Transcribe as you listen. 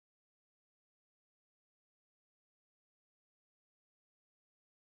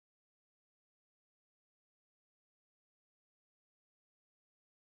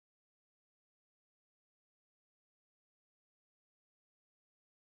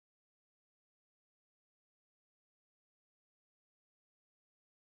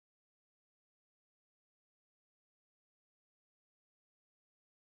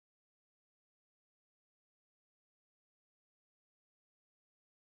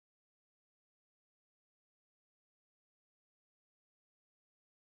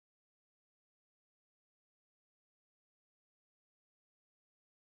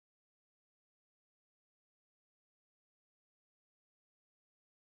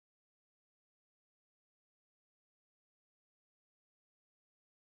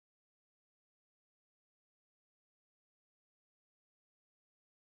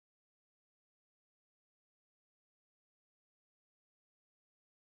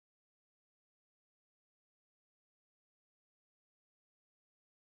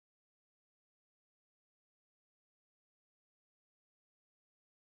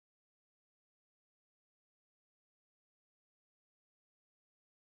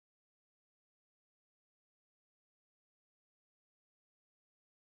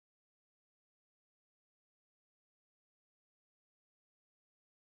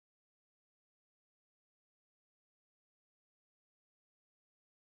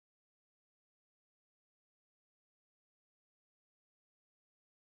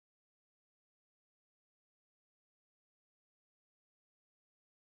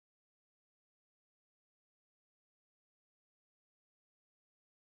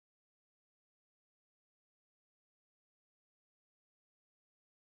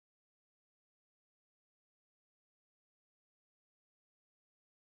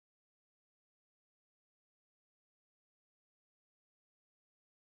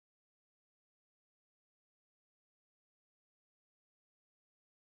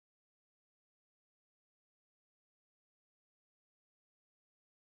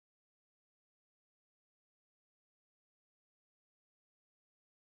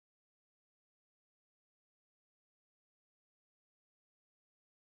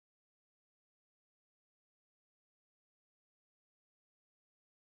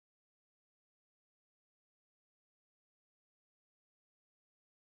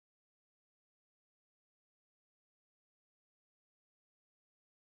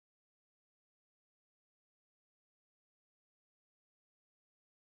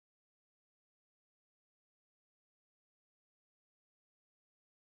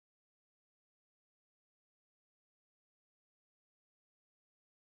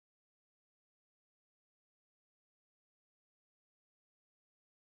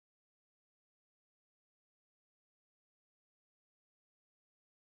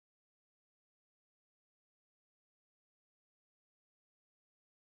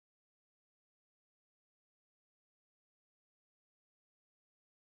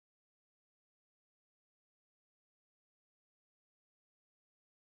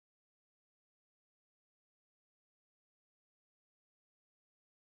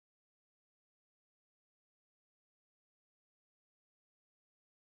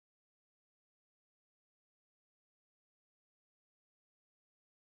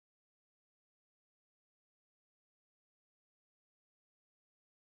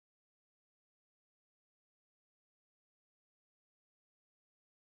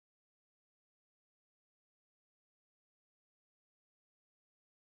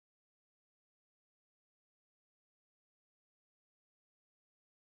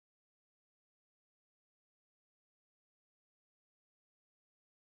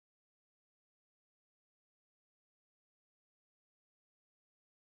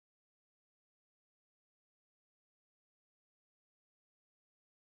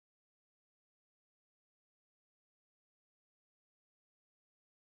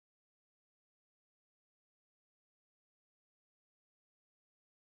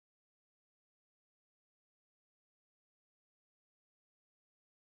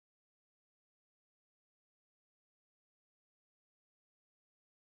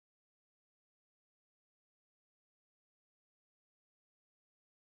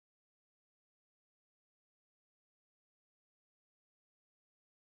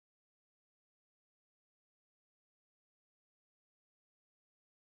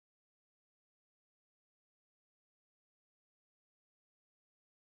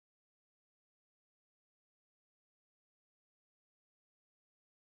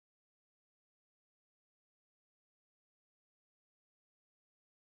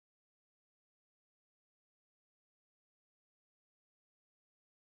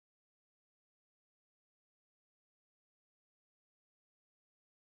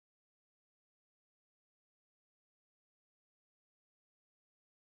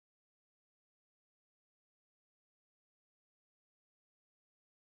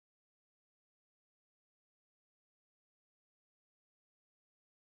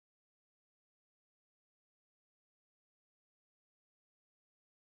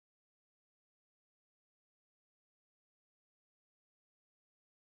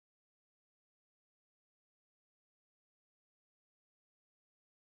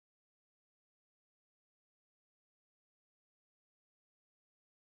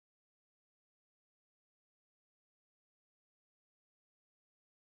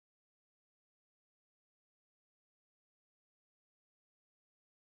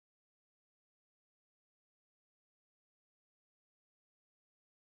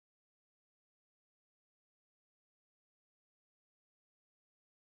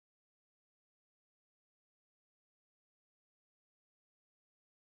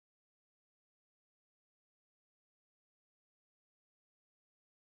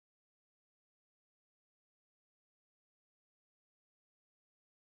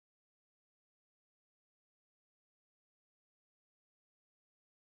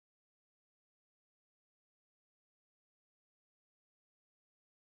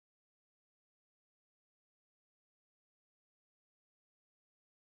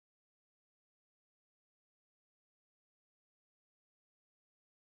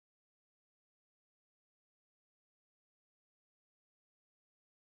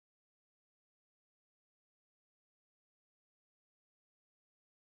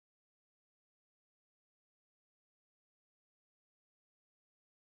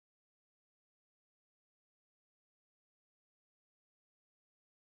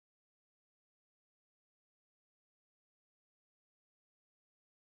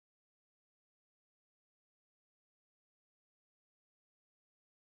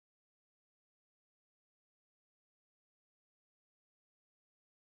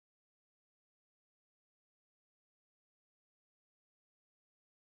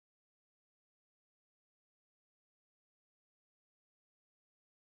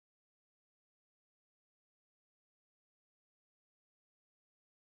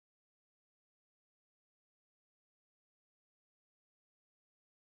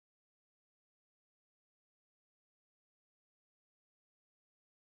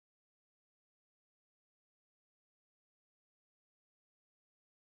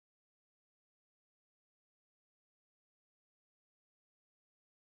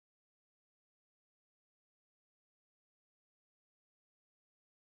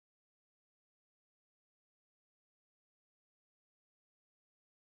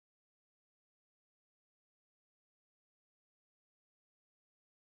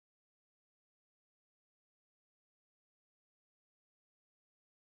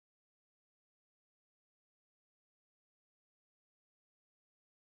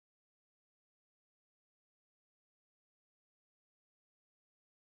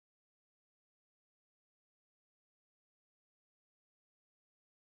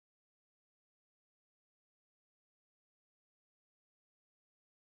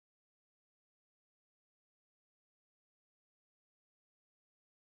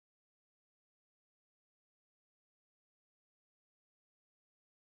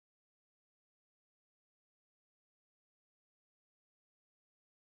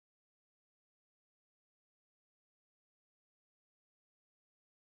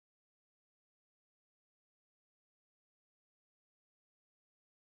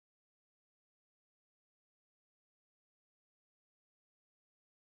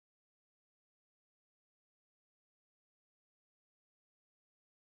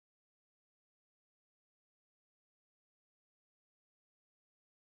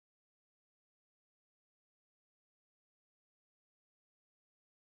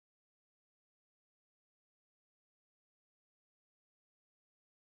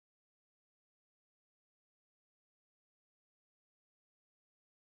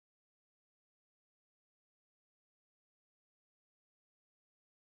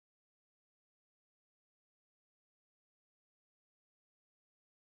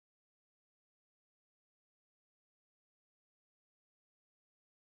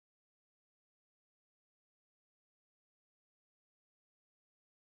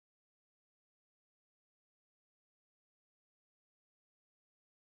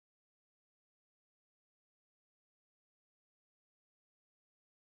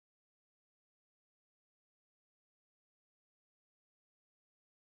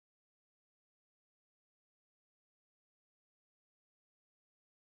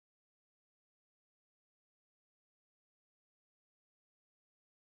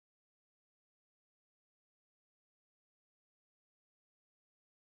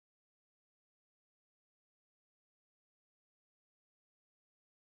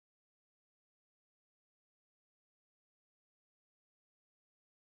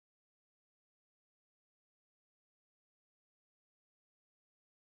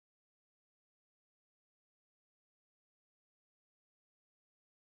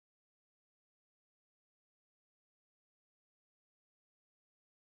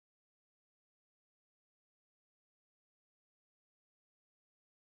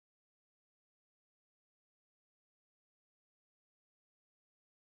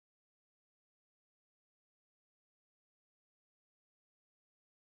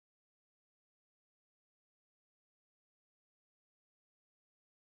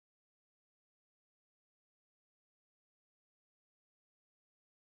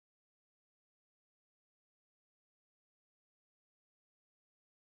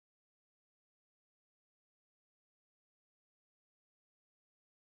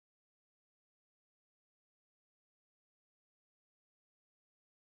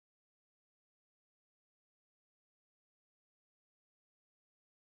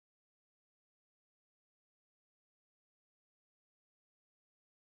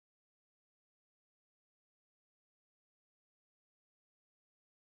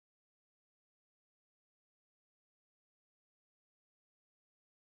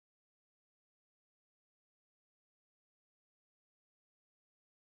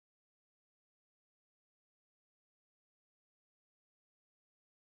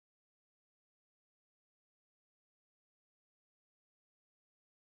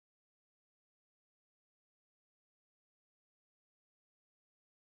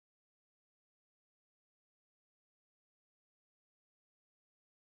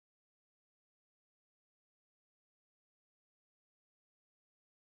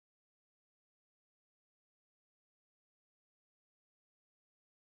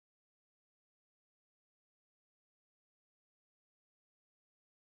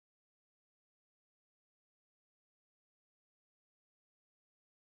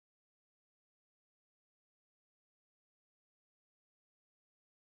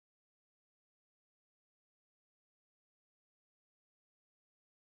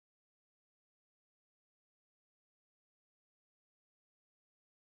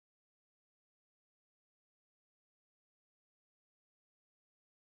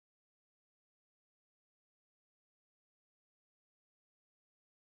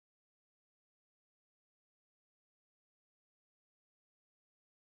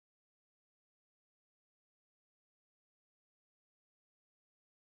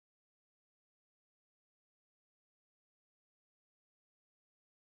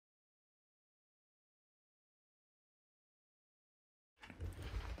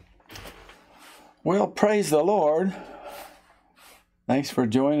Well, praise the Lord. Thanks for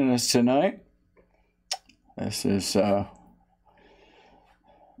joining us tonight. This is a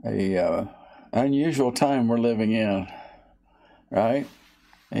unusual time we're living in, right?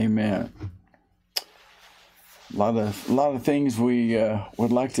 Amen. A lot of things we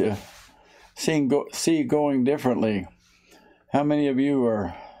would like to see going differently. How many of you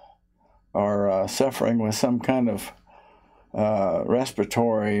are suffering with some kind of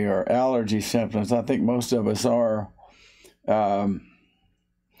respiratory or allergy symptoms? I think most of us are. Of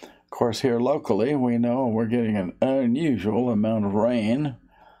course, here locally, we know we're getting an unusual amount of rain,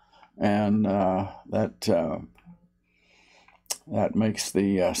 and that makes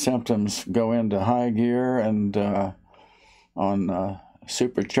the symptoms go into high gear and on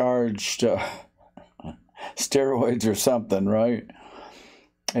supercharged steroids or something, right?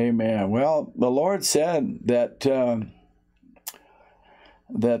 Amen. Well, the Lord said that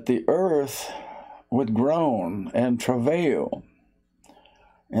the earth would groan and travail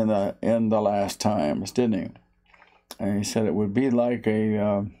in the last times, didn't he? And he said it would be like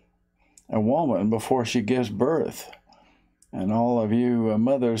a woman before she gives birth. And all of you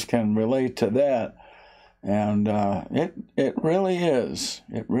mothers can relate to that. And it really is.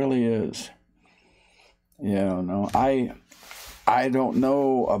 It really is. You know, I don't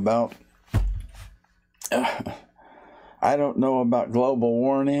know about global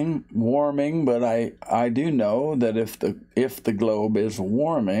warming, but I do know that if the globe is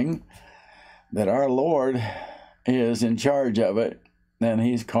warming, that our Lord is in charge of it, and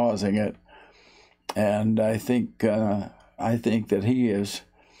He's causing it. And I think that He is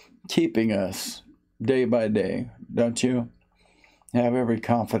keeping us day by day. Don't you? Have every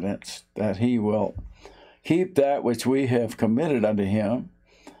confidence that He will keep that which we have committed unto Him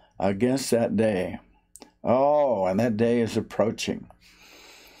against that day. Oh, and that day is approaching.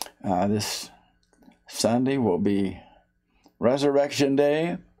 This Sunday will be Resurrection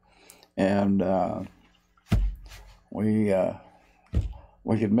Day, and we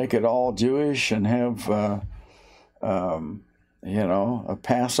could make it all Jewish and have a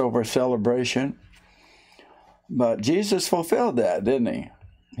Passover celebration. But Jesus fulfilled that, didn't He?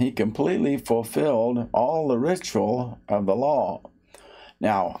 He completely fulfilled all the ritual of the law.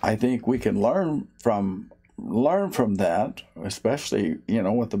 Now, I think we can learn from that, especially,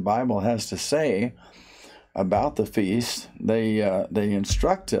 what the Bible has to say about the feast. They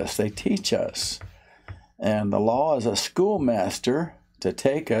instruct us, they teach us. And the law is a schoolmaster to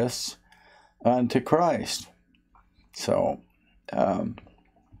take us unto Christ. So, be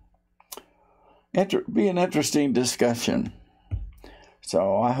an interesting discussion.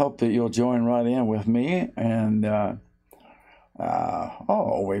 So I hope that you'll join right in with me. And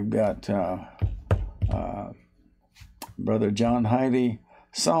we've got Brother John Heidi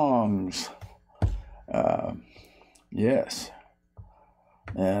songs. Yes.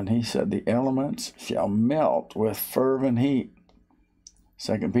 And he said, the elements shall melt with fervent heat.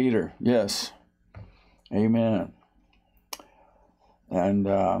 2 Peter, yes. Amen. And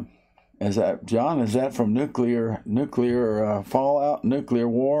is that from nuclear fallout, nuclear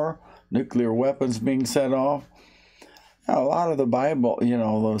war, nuclear weapons being set off? Now, a lot of the Bible,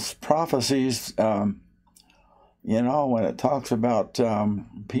 those prophecies, when it talks about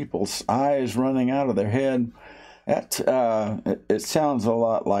people's eyes running out of their head, it sounds a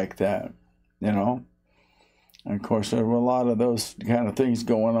lot like that, And of course, there were a lot of those kind of things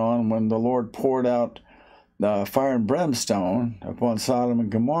going on when the Lord poured out the fire and brimstone upon Sodom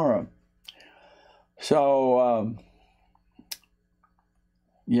and Gomorrah. So,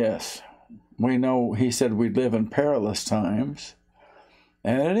 yes, we know He said we'd live in perilous times,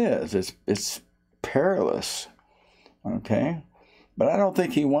 and it is. It's perilous, okay? But I don't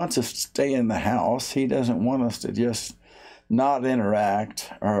think He wants us to stay in the house. He doesn't want us to just not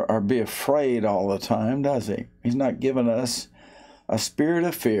interact or be afraid all the time, does He? He's not given us a spirit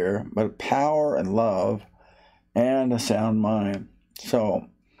of fear, but power and love and a sound mind. So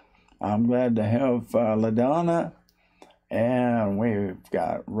I'm glad to have LaDonna, and we've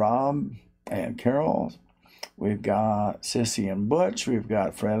got Rob and Carol. We've got Sissy and Butch. We've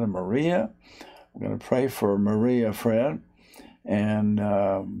got Fred and Maria. We're going to pray for Maria, Fred, and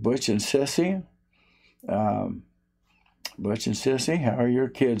Butch and Sissy. Butch and Sissy, how are your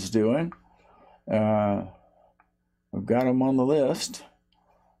kids doing? We've got them on the list.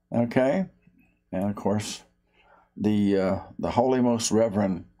 Okay. And of course, the Holy Most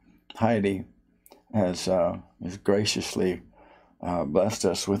Reverend Heidi has graciously blessed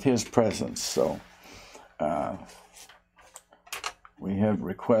us with his presence. So we have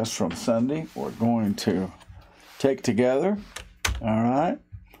requests from Sunday we're going to take together. All right.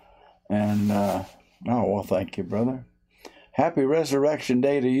 And, oh, well, thank you, brother. Happy Resurrection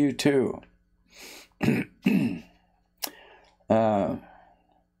Day to you, too. You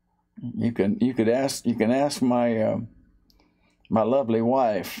can ask my my lovely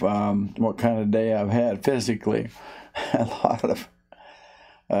wife what kind of day I've had physically. a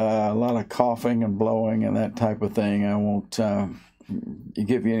lot of coughing and blowing and that type of thing. I won't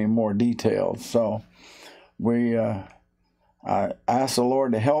give you any more details. So I ask the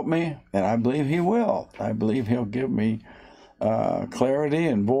Lord to help me, and I believe He will. I believe He'll give me clarity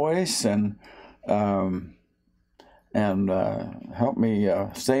and voice and help me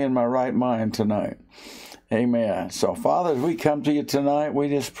stay in my right mind tonight. Amen. So, Father, as we come to you tonight, we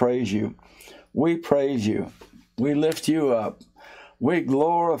just praise you. We praise you. We lift you up. We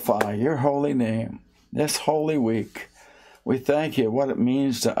glorify your holy name this holy week. We thank you what it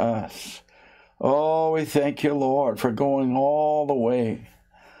means to us. Oh, we thank you, Lord, for going all the way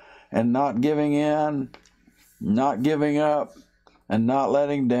and not giving in, not giving up, and not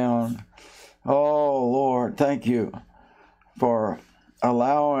letting down. Oh, Lord, thank you for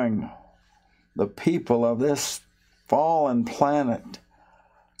allowing the people of this fallen planet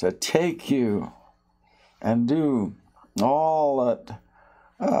to take you and do all that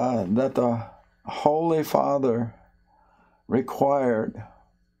the Holy Father required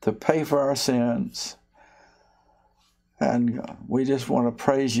to pay for our sins. And we just want to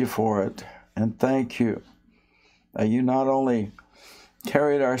praise you for it and thank you that you not only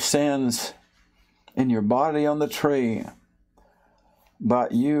carried our sins in your body on the tree,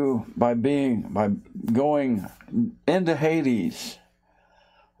 but you, by going into Hades,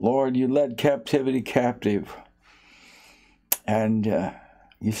 Lord, you led captivity captive, and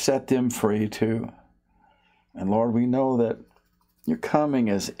you set them free too. And Lord, we know that your coming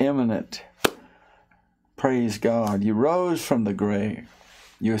is imminent. Praise God. You rose from the grave.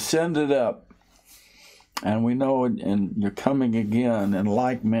 You ascended up. And we know and you're coming again in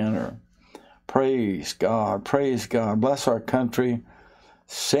like manner. Praise God. Praise God. Bless our country.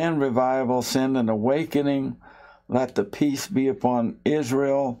 Send revival. Send an awakening. Let the peace be upon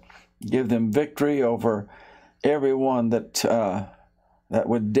Israel. Give them victory over everyone that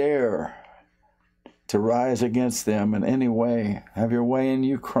would dare to rise against them in any way. Have your way in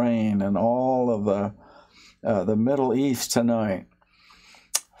Ukraine and all of the Middle East tonight.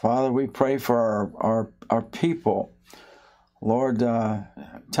 Father, we pray for our people. Lord,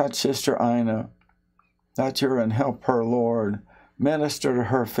 touch Sister Ina. Touch her and help her, Lord. Minister to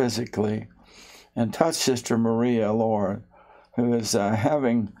her physically. And touch Sister Maria, Lord, who is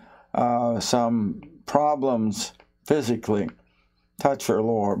having some problems physically. Touch her,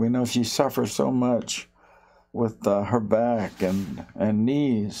 Lord. We know she suffers so much with her back and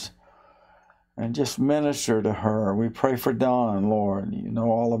knees. And just minister to her. We pray for Don, Lord. You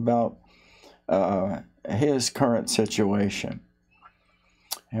know all about his current situation.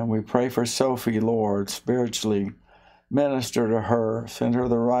 And we pray for Sophie, Lord, spiritually. Minister to her. Send her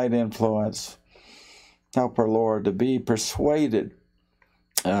the right influence. Help her, Lord, to be persuaded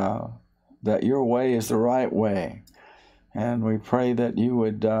that your way is the right way. And we pray that you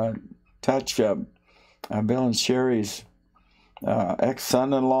would touch Bill and Sherry's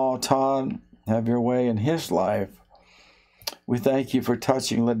ex-son-in-law, Todd. Have your way in his life. We thank you for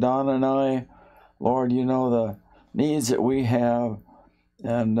touching LaDonna and I. Lord, you know the needs that we have.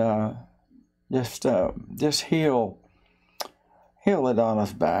 And just heal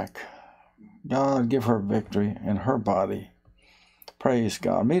LaDonna's back. God, give her victory in her body. Praise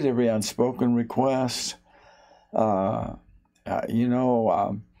God. Meet every unspoken request. The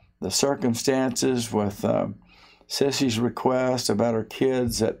circumstances with Sissy's request about her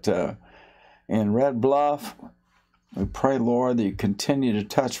kids in Red Bluff. We pray, Lord, that you continue to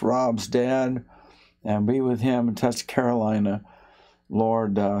touch Rob's dad and be with him and touch Carolina.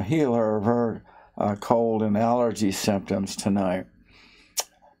 Lord, heal her of her cold and allergy symptoms tonight.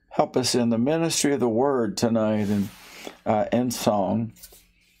 Help us in the ministry of the word tonight and in song.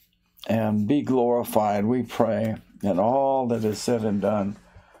 And be glorified, we pray, in all that is said and done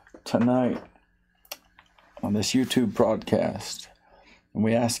tonight on this YouTube broadcast. And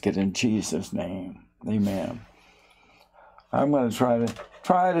we ask it in Jesus' name. Amen. I'm going to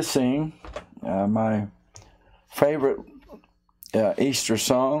try to sing my favorite Easter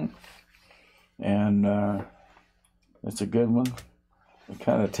song. And it's a good one. It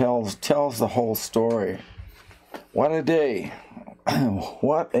kind of tells the whole story. What a day.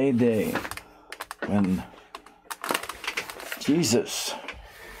 What a day when Jesus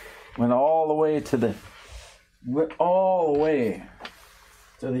went all the way to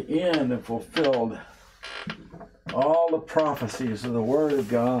the end and fulfilled all the prophecies of the Word of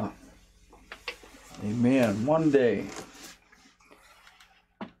God. Amen. One day.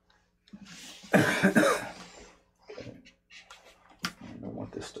 I don't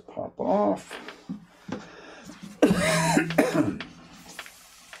want this to pop off.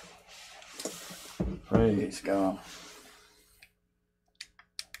 Praise God.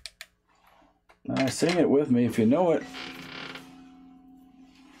 Now sing it with me if you know it.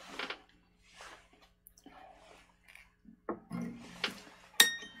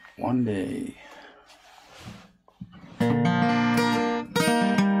 One day.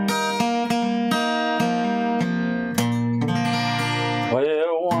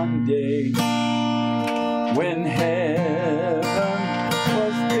 Well, one day when heaven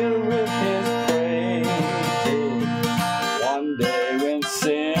was filled with his praises, one day when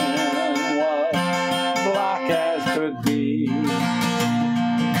sin was black as could be,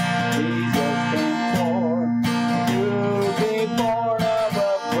 Jesus came forth to be born of a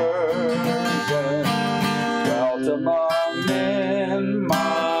virgin, dwelt among men.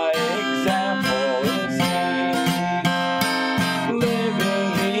 My example is he, living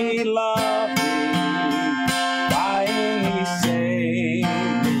he loved me, dying he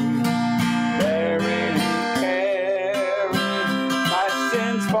saved me, buried he carried my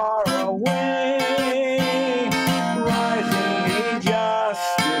sins far away, rising he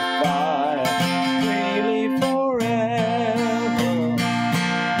justified freely forever.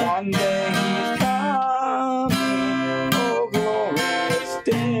 One day he's coming, oh glorious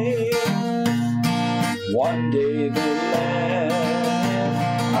day. One day they led him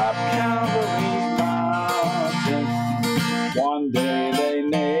up Calvary's mountain. One day they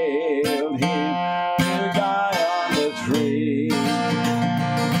nailed him to die on the tree.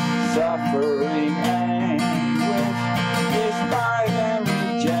 Suffering anguish, despised and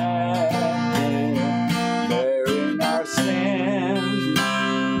rejected, bearing our sins,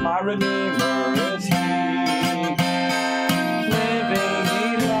 my Redeemer is he. Living he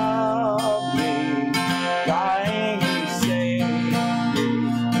loved me, dying he saved me,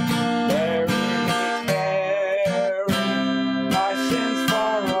 buried he carried my sins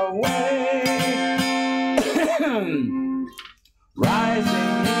far away,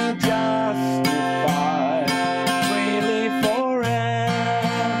 rising he justified freely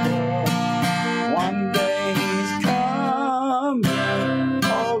forever. One day he's coming,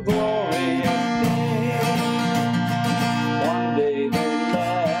 oh glorious day. One day they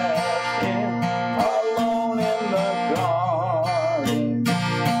left him alone in the garden.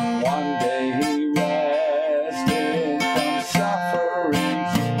 One day he rested from suffering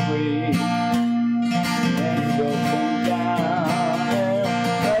free. Angels came down there,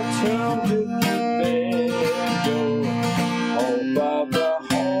 a tomb to keep vigil. Hope of the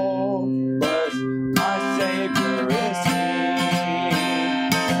hopeless, my Savior is he.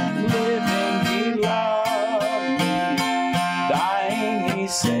 Living he loved me, dying he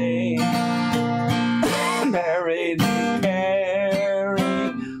saved, buried he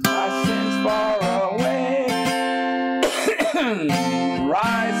carried my sins far away,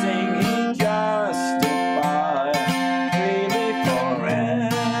 rising he justified freely forever.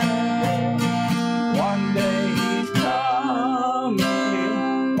 One day he's coming,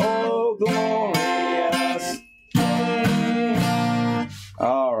 oh glorious day.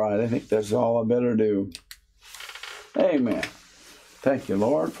 All right, I think that's all I better do. Amen. Thank you,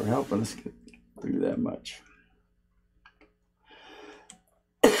 Lord, for helping us get through that much.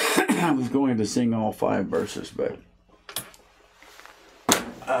 I was going to sing all 5 verses, but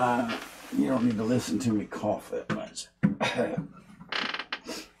you don't need to listen to me cough that much.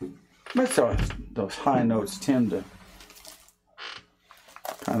 But so those high notes tend to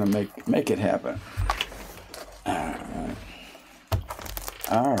kind of make it happen.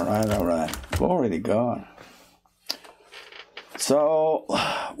 All right. Glory to God. So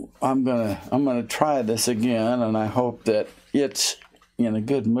I'm gonna try this again, and I hope that it's in a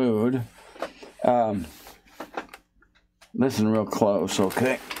good mood. Listen real close,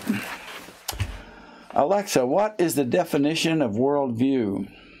 okay? Alexa, what is the definition of worldview?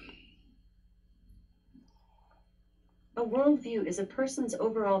 A worldview is a person's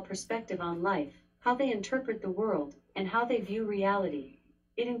overall perspective on life, how they interpret the world, and how they view reality.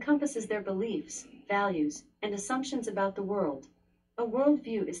 It encompasses their beliefs, values, and assumptions about the world. A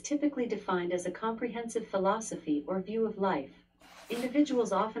worldview is typically defined as a comprehensive philosophy or view of life.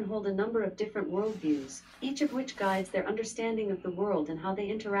 Individuals often hold a number of different worldviews, each of which guides their understanding of the world and how they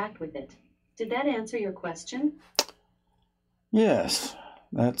interact with it. Did that answer your question? Yes,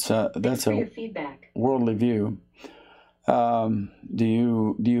 that's Thanks for a your feedback. worldly view. Do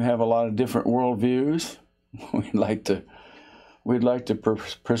you have a lot of different worldviews? We'd like to we'd like to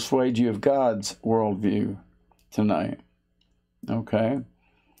persuade you of God's worldview tonight. Okay?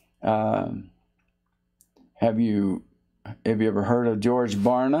 Have you ever heard of George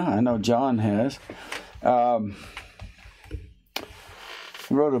Barna? I know John has.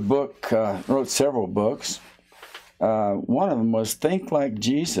 He wrote a book, wrote several books. One of them was Think Like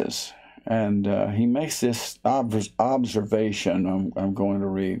Jesus. And he makes this observation I'm going to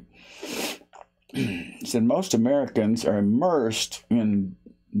read. He said, most Americans are immersed in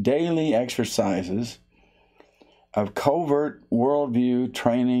daily exercises of covert worldview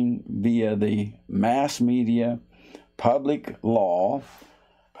training via the mass media, public law,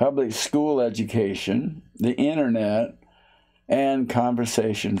 public school education, the internet, and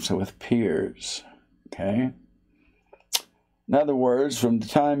conversations with peers. Okay? In other words, from the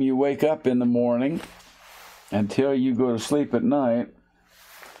time you wake up in the morning until you go to sleep at night,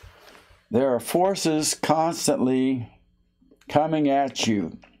 there are forces constantly coming at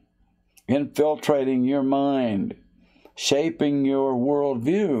you, infiltrating your mind, shaping your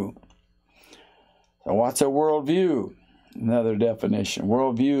worldview. So what's a worldview? Another definition.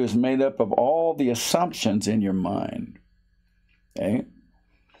 Worldview is made up of all the assumptions in your mind. Okay?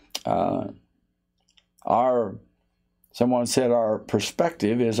 Someone said our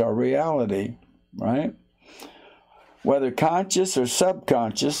perspective is our reality, right? Whether conscious or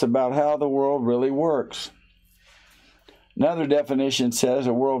subconscious about how the world really works. Another definition says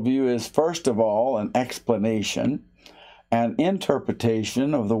a worldview is, first of all, an explanation, an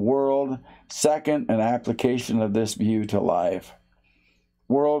interpretation of the world, second, an application of this view to life.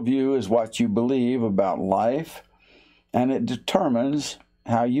 Worldview is what you believe about life, and it determines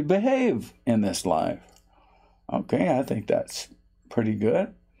how you behave in this life. Okay, I think that's pretty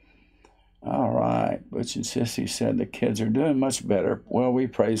good. All right, Butch and Sissy said the kids are doing much better. Well, we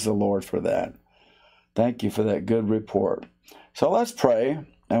praise the Lord for that. Thank you for that good report. So let's pray.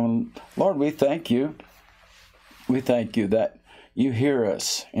 And Lord, we thank you. We thank you that you hear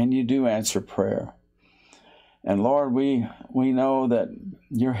us and you do answer prayer. And Lord, we know that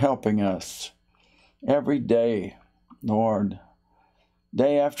you're helping us every day, Lord.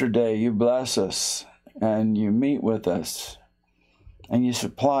 Day after day, you bless us and you meet with us and you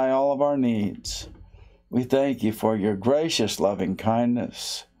supply all of our needs. We thank you for your gracious, loving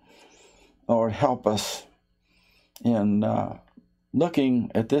kindness. Lord, help us in looking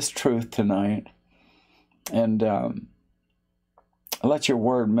at this truth tonight, and let your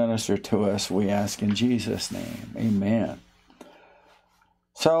word minister to us, we ask in Jesus' name. Amen.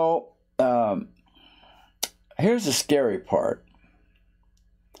 So, here's the scary part.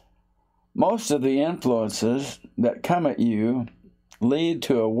 Most of the influences that come at you lead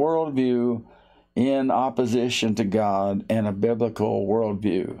to a worldview in opposition to God and a biblical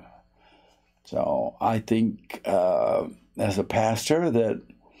worldview. So I think as a pastor that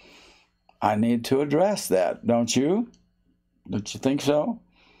I need to address that, don't you? Don't you think so?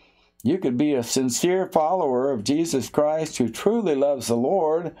 You could be a sincere follower of Jesus Christ who truly loves the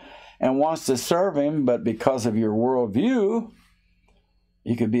Lord and wants to serve him, but because of your worldview,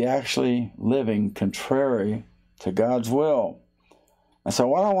 you could be actually living contrary to God's will. And so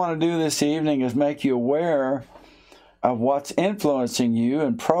what I want to do this evening is make you aware of what's influencing you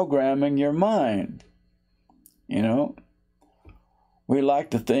and programming your mind. You know, we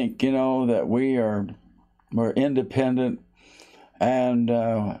like to think, that we're independent and,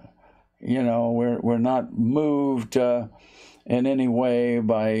 we're not moved in any way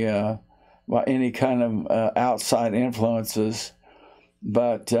by any kind of outside influences.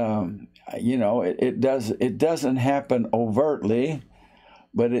 But, it doesn't happen overtly,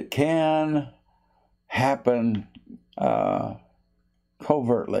 but it can happen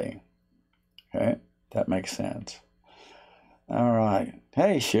covertly. Okay, that makes sense. All right.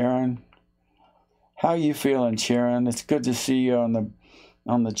 Hey, Sharon. How you feeling, Sharon? It's good to see you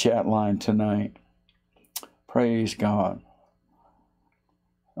on the chat line tonight. Praise God.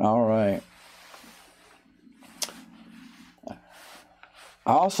 All right.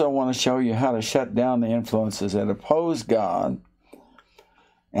 I also want to show you how to shut down the influences that oppose God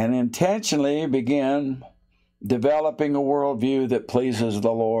and intentionally begin developing a worldview that pleases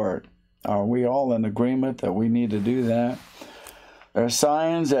the Lord. Are we all in agreement that we need to do that? There are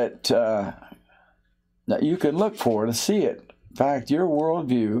signs that you can look for to see it. In fact, your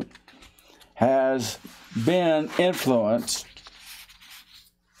worldview has been influenced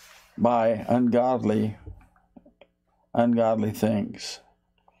by ungodly things.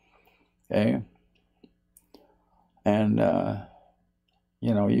 Okay? And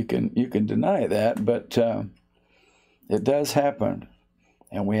you can deny that, but it does happen.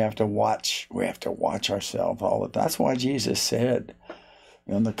 And we have to watch ourselves all the time. That's why Jesus said,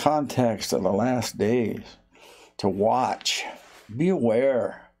 in the context of the last days, to watch, be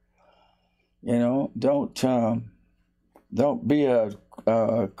aware. You know, don't be a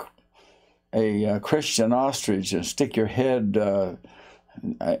Christian ostrich and stick your head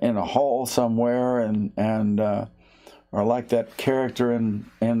in a hole somewhere, and or like that character in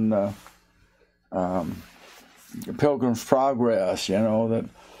Pilgrim's Progress, you know, that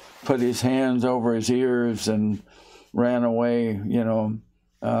put his hands over his ears and ran away, you know,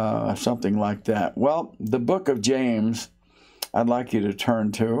 something like that. Well, the book of James, I'd like you to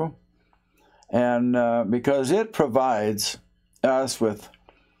turn to, and because it provides us with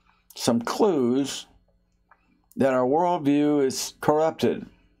some clues that our worldview is corrupted,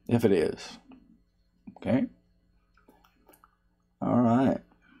 if it is. Okay? All right.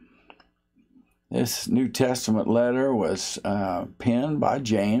 This New Testament letter was penned by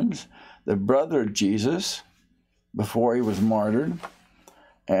James, the brother of Jesus, before he was martyred.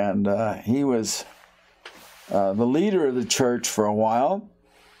 And he was the leader of the church for a while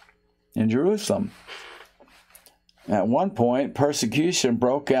in Jerusalem. At one point, persecution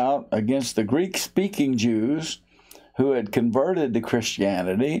broke out against the Greek-speaking Jews who had converted to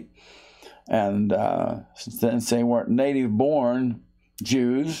Christianity. And since they weren't native-born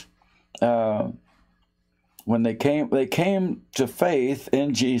Jews, when they came to faith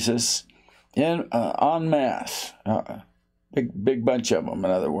in Jesus en masse, big bunch of them,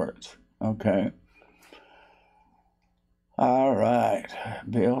 in other words. Okay. All right.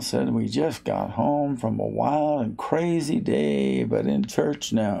 Bill said, we just got home from a wild and crazy day, but in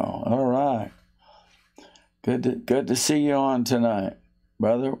church now. All right. Good to see you on tonight,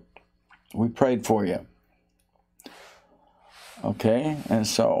 brother. We prayed for you. Okay, and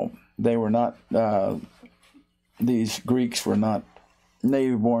so they were not, these Greeks were not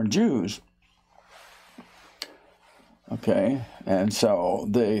native-born Jews. Okay, and so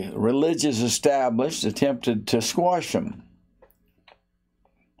the religious established attempted to squash them,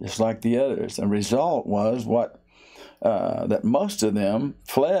 just like the others. The result was that most of them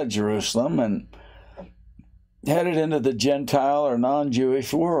fled Jerusalem and headed into the Gentile or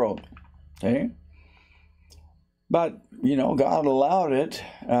non-Jewish world. Okay, but you know, God allowed it,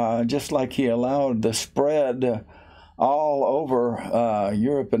 just like He allowed the spread all over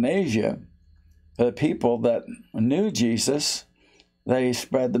Europe and Asia. The people that knew Jesus, they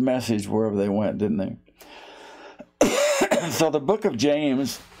spread the message wherever they went, didn't they? So the book of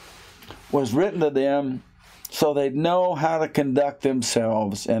James was written to them so they'd know how to conduct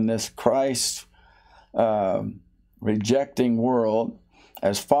themselves in this Christ rejecting world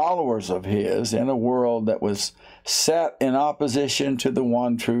as followers of His in a world that was set in opposition to the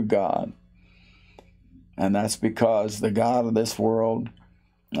one true God. And that's because the God of this world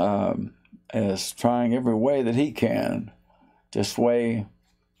is trying every way that he can to sway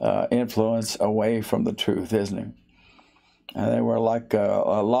influence away from the truth, isn't he? And they were like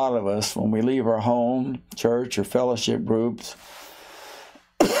a lot of us when we leave our home, church, or fellowship groups.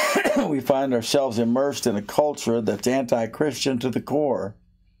 We find ourselves immersed in a culture that's anti-Christian to the core.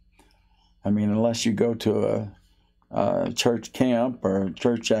 I mean, unless you go to a church camp or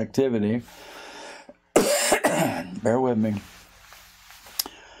church activity. Bear with me.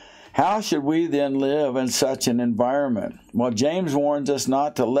 How should we then live in such an environment? Well, James warns us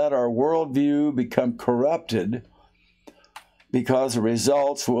not to let our worldview become corrupted, because the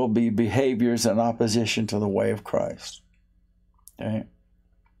results will be behaviors in opposition to the way of Christ. Okay?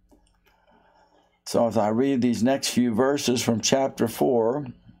 So as I read these next few verses from chapter 4,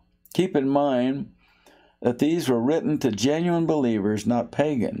 keep in mind that these were written to genuine believers, not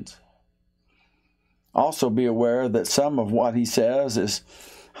pagans. Also be aware that some of what he says is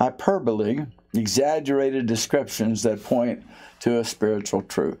hyperbole, exaggerated descriptions that point to a spiritual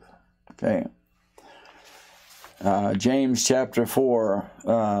truth. Okay. James chapter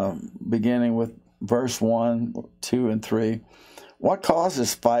 4, beginning with verse 1, 2, and 3. What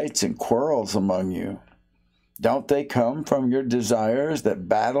causes fights and quarrels among you? Don't they come from your desires that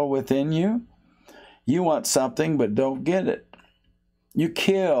battle within you? You want something but don't get it. You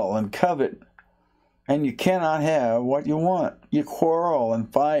kill and covet, and you cannot have what you want. You quarrel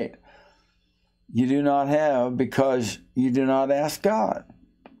and fight. You do not have because you do not ask God.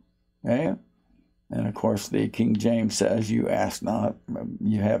 Okay? And of course, the King James says, you ask not,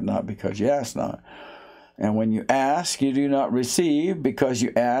 you have not because you ask not. And when you ask, you do not receive because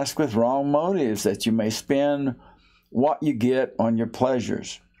you ask with wrong motives, that you may spend what you get on your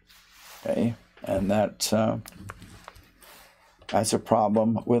pleasures. Okay? And that's a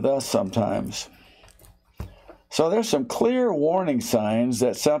problem with us sometimes. So there's some clear warning signs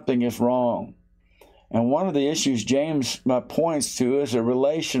that something is wrong. And one of the issues James points to is a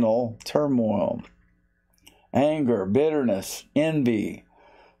relational turmoil. Anger, bitterness, envy,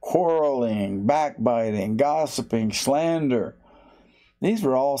 quarreling, backbiting, gossiping, slander. These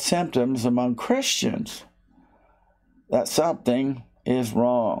are all symptoms among Christians that something is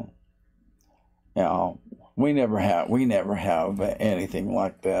wrong. Now, we never have anything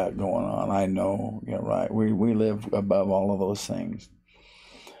like that going on. I know, you're right. We live above all of those things.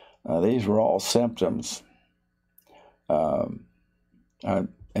 These were all symptoms in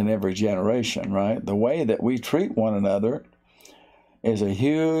every generation, right? The way that we treat one another is a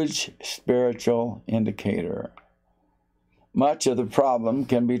huge spiritual indicator. Much of the problem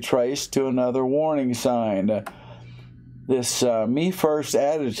can be traced to another warning sign. This me-first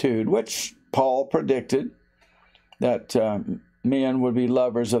attitude, which Paul predicted that men would be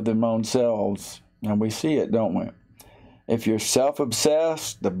lovers of their own selves. And we see it, don't we? If you're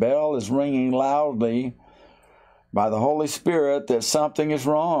self-obsessed, the bell is ringing loudly by the Holy Spirit that something is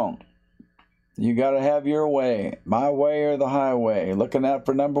wrong. You got to have your way, my way or the highway, looking out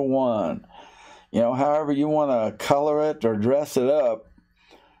for number one. However you want to color it or dress it up,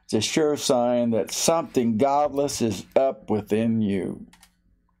 it's a sure sign that something godless is up within you.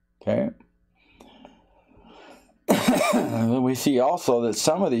 Okay? We see also that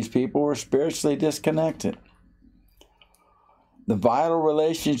some of these people were spiritually disconnected. The vital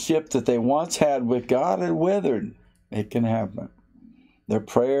relationship that they once had with God had withered. It can happen. Their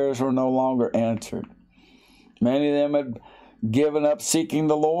prayers were no longer answered. Many of them had given up seeking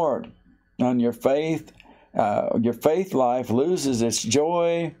the Lord. And your faith life loses its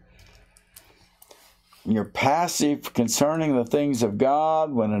joy. You're passive concerning the things of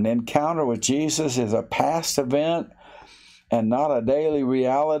God when an encounter with Jesus is a past event and not a daily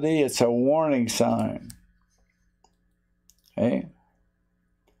reality. It's a warning sign. Okay?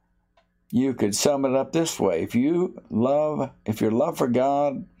 You could sum it up this way. If your love for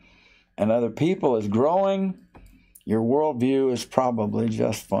God and other people is growing, your worldview is probably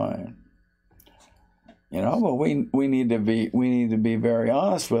just fine. But we need to be very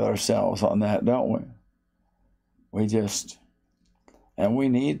honest with ourselves on that, don't we? We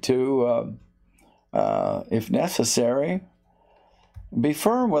need to, if necessary, be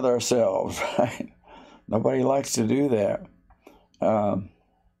firm with ourselves, right? Nobody likes to do that.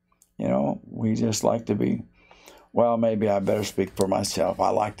 We just like to be, maybe I better speak for myself. I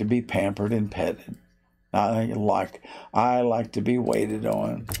like to be pampered and petted. I like to be waited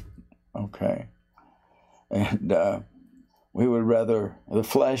on. Okay. And the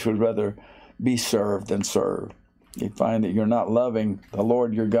flesh would rather be served than serve. You find that you're not loving the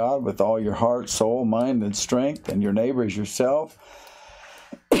Lord your God with all your heart, soul, mind, and strength, and your neighbor as yourself.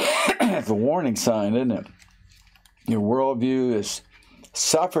 It's a warning sign, isn't it? Your worldview has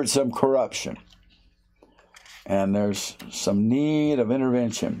suffered some corruption, and there's some need of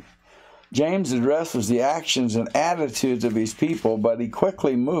intervention. James addresses the actions and attitudes of these people, but he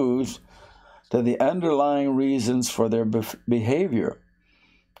quickly moves to the underlying reasons for their behavior.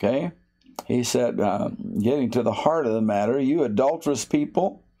 Okay? He said, getting to the heart of the matter, you adulterous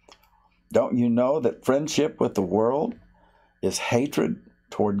people, don't you know that friendship with the world is hatred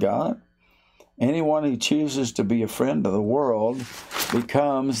toward God? Anyone who chooses to be a friend of the world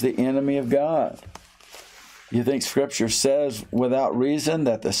becomes the enemy of God. You think Scripture says without reason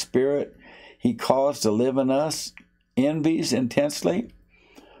that the Spirit He caused to live in us envies intensely,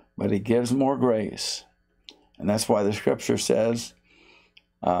 but He gives more grace. And that's why the Scripture says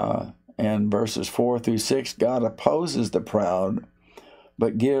in verses 4 through 6, God opposes the proud,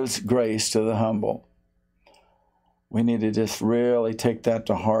 but gives grace to the humble. We need to just really take that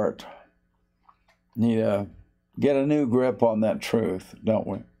to heart. Need to get a new grip on that truth, don't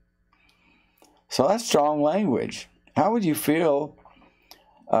we? So that's strong language. How would you feel,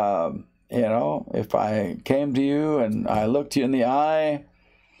 if I came to you and I looked you in the eye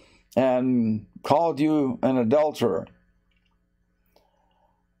and called you an adulterer?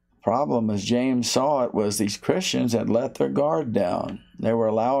 Problem, as James saw it, was these Christians had let their guard down. They were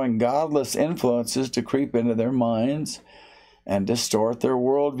allowing godless influences to creep into their minds and distort their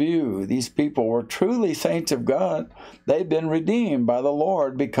worldview. These people were truly saints of God. They'd been redeemed by the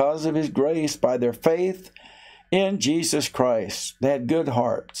Lord because of His grace, by their faith in Jesus Christ. They had good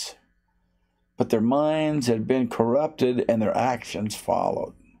hearts, but their minds had been corrupted and their actions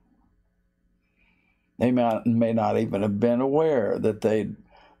followed. They may not even have been aware that they'd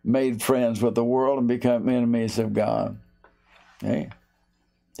made friends with the world and become enemies of God. Okay?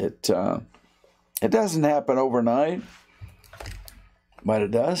 It doesn't happen overnight. But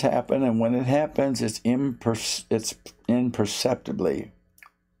it does happen, and when it happens, it's imperceptibly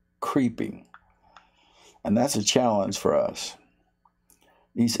creeping. And that's a challenge for us.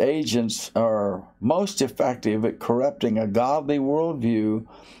 These agents are most effective at corrupting a godly worldview,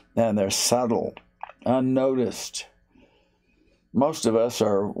 and they're subtle, unnoticed. Most of us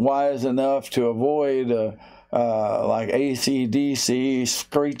are wise enough to avoid like AC/DC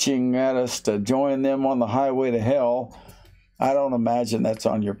screeching at us to join them on the highway to hell. I don't imagine that's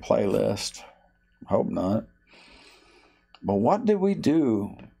on your playlist. Hope not. But what do we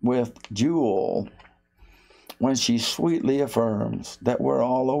do with Jewel when she sweetly affirms that we're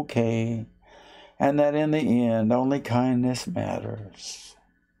all okay and that in the end only kindness matters?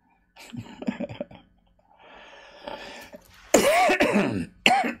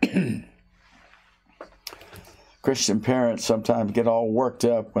 Christian parents sometimes get all worked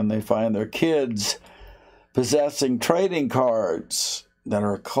up when they find their kids possessing trading cards that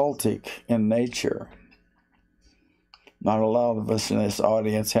are cultic in nature. Not a lot of us in this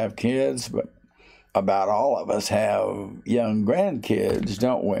audience have kids, but about all of us have young grandkids,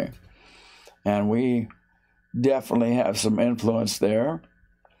 don't we? And we definitely have some influence there.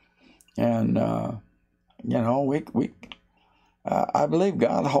 And, I believe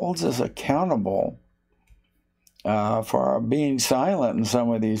God holds us accountable for our being silent in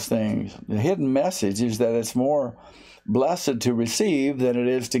some of these things. The hidden message is that it's more blessed to receive than it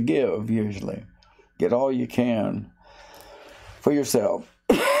is to give, usually. Get all you can for yourself.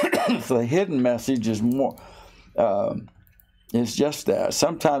 So the hidden message is more, is just that.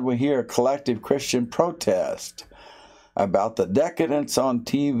 Sometimes we hear a collective Christian protest about the decadence on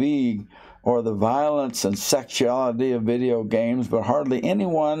TV or the violence and sexuality of video games, but hardly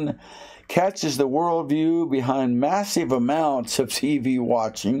anyone catches the worldview behind massive amounts of TV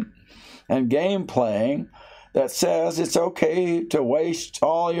watching and game playing that says it's okay to waste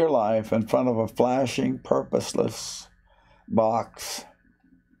all your life in front of a flashing, purposeless box.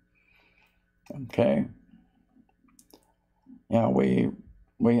 Okay? Yeah, we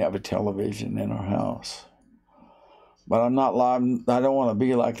have a television in our house. But I'm not lying. I don't want to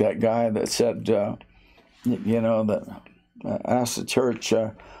be like that guy that said, that asked the church,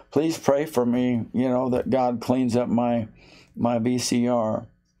 please pray for me, that God cleans up my VCR.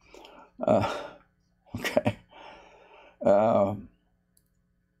 Okay.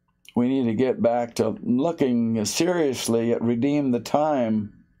 We need to get back to looking seriously at redeem the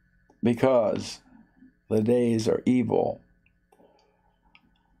time, because the days are evil.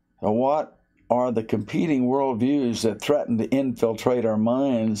 So what are the competing worldviews that threaten to infiltrate our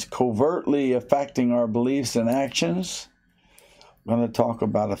minds, covertly affecting our beliefs and actions? I'm going to talk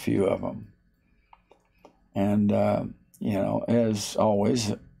about a few of them. And, as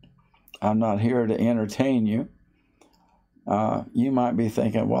always, I'm not here to entertain you. You might be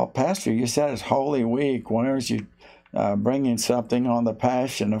thinking, well, Pastor, you said it's Holy Week. Why aren't you bringing something on the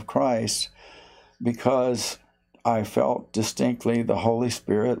Passion of Christ? Because I felt distinctly the Holy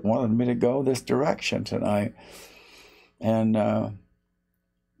Spirit wanted me to go this direction tonight. And I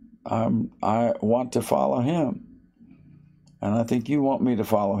want to follow Him. And I think you want me to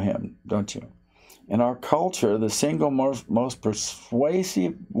follow Him, don't you? In our culture, the single most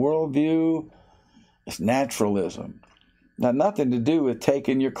persuasive worldview is naturalism. Now, nothing to do with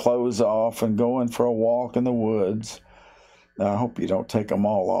taking your clothes off and going for a walk in the woods. I hope you don't take them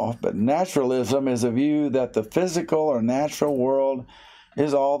all off. But naturalism is a view that the physical or natural world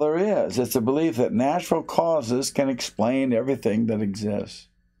is all there is. It's a belief that natural causes can explain everything that exists.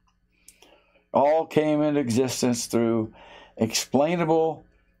 All came into existence through explainable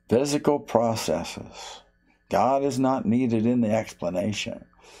physical processes. God is not needed in the explanation.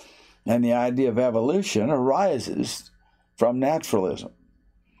 And the idea of evolution arises from naturalism.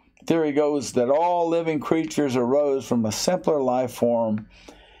 Theory goes that all living creatures arose from a simpler life form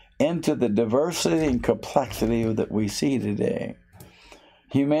into the diversity and complexity that we see today.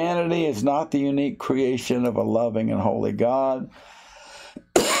 Humanity is not the unique creation of a loving and holy God,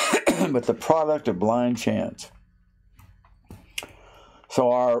 but the product of blind chance.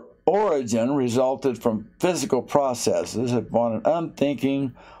 So our origin resulted from physical processes upon an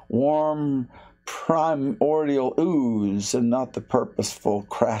unthinking, warm, primordial ooze, and not the purposeful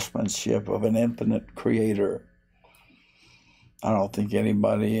craftsmanship of an infinite creator. I don't think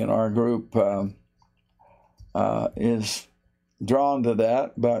anybody in our group is drawn to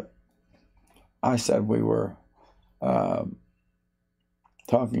that, but I said we were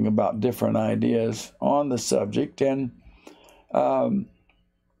talking about different ideas on the subject, and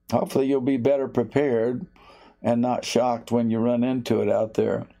hopefully you'll be better prepared and not shocked when you run into it out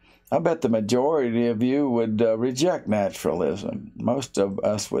there. I bet the majority of you would reject naturalism. Most of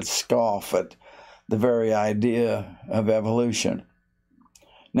us would scoff at the very idea of evolution.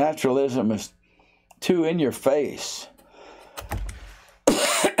 Naturalism is too in your face.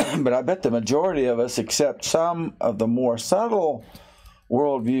 But I bet the majority of us accept some of the more subtle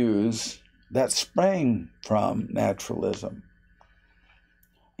worldviews that spring from naturalism.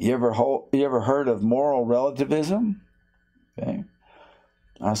 You ever heard of moral relativism? Okay.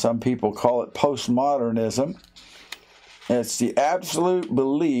 Some people call it postmodernism. It's the absolute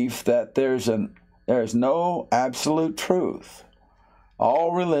belief that there is no absolute truth.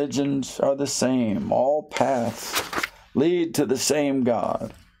 All religions are the same. All paths lead to the same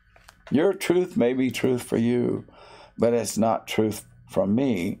God. Your truth may be truth for you, but it's not truth from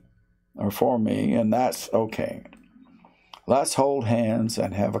me or for me, and that's okay. Let's hold hands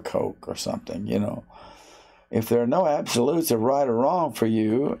and have a Coke or something, you know. If there are no absolutes of right or wrong for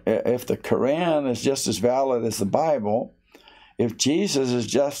you, if the Quran is just as valid as the Bible, if Jesus is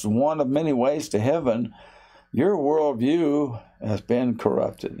just one of many ways to heaven, your worldview has been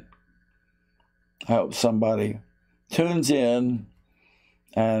corrupted. I hope somebody tunes in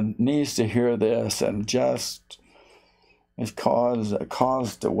and needs to hear this and just is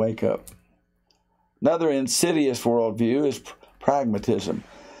caused to wake up. Another insidious worldview is pragmatism.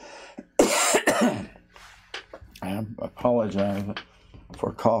 I apologize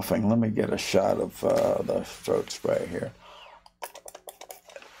for coughing. Let me get a shot of the throat spray here.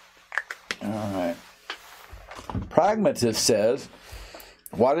 All right. Pragmatist says,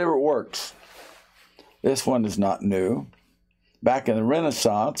 whatever works. This one is not new. Back in the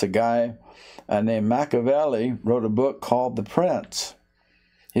Renaissance, a guy named Machiavelli wrote a book called The Prince.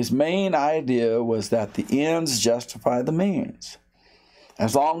 His main idea was that the ends justify the means,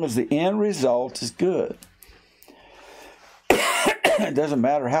 as long as the end result is good. It doesn't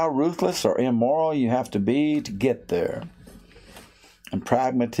matter how ruthless or immoral you have to be to get there. And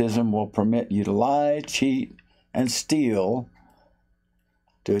pragmatism will permit you to lie, cheat, and steal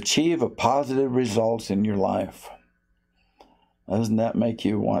to achieve a positive result in your life. Doesn't that make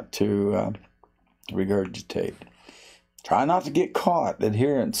you want to regurgitate? Try not to get caught.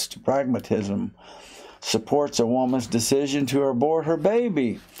 Adherence to pragmatism supports a woman's decision to abort her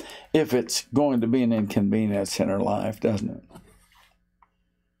baby if it's going to be an inconvenience in her life, doesn't it?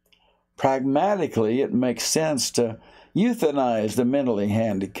 Pragmatically, it makes sense to euthanize the mentally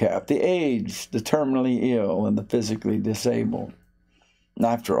handicapped, the aged, the terminally ill, and the physically disabled. And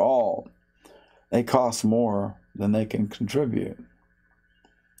after all, they cost more than they can contribute.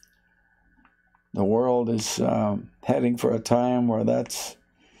 The world is heading for a time where that's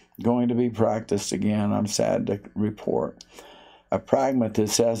going to be practiced again, I'm sad to report. A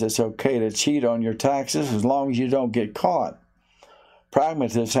pragmatist says it's okay to cheat on your taxes as long as you don't get caught.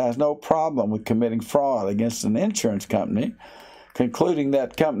 Pragmatist has no problem with committing fraud against an insurance company, concluding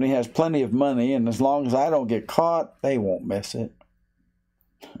that company has plenty of money, and as long as I don't get caught, they won't miss it.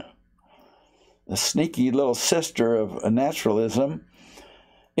 The sneaky little sister of naturalism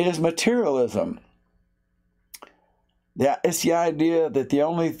is materialism. It's the idea that the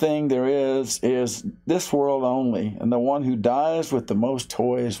only thing there is this world only, and the one who dies with the most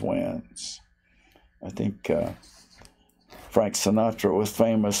toys wins. I think Frank Sinatra was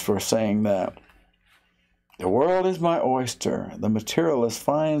famous for saying that. The world is my oyster. The materialist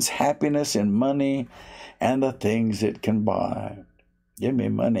finds happiness in money and the things it can buy. Give me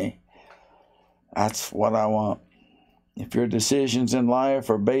money. That's what I want. If your decisions in life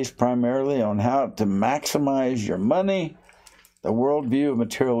are based primarily on how to maximize your money, the worldview of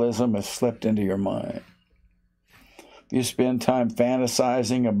materialism has slipped into your mind. If you spend time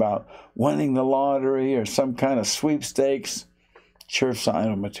fantasizing about winning the lottery or some kind of sweepstakes, sure sign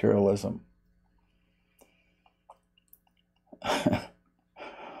of materialism. I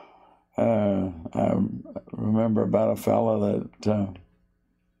remember about a fellow that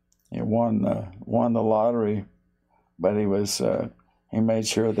he won the lottery, but he made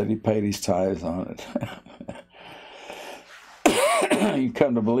sure that he paid his tithes on it. You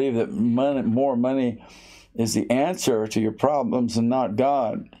come to believe that more money is the answer to your problems and not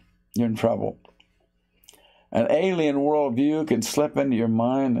God, you're in trouble. An alien worldview can slip into your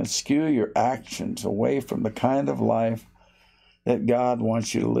mind and skew your actions away from the kind of life that God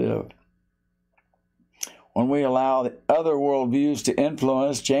wants you to live. When we allow the other worldviews to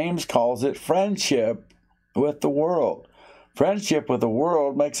influence, James calls it friendship with the world. Friendship with the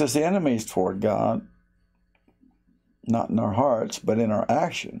world makes us enemies toward God, not in our hearts, but in our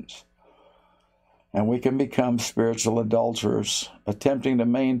actions. And we can become spiritual adulterers, attempting to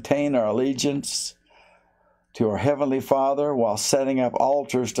maintain our allegiance to our Heavenly Father while setting up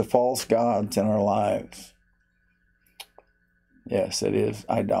altars to false gods in our lives. Yes, it is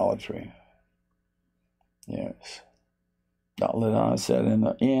idolatry. Yes. Dalai said, in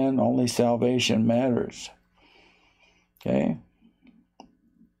the end, only salvation matters. Okay?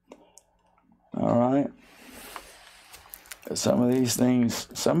 All right? Some of these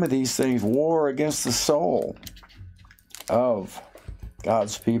things war against the soul of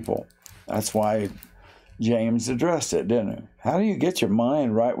God's people. That's why James addressed it, didn't he? How do you get your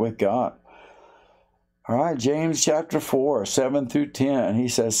mind right with God? All right, James chapter 4, 7 through 10, he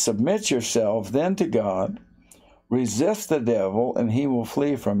says, submit yourself then to God, resist the devil, and he will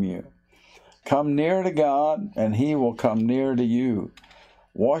flee from you. Come near to God, and he will come near to you.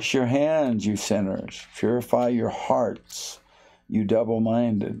 Wash your hands, you sinners. Purify your hearts, you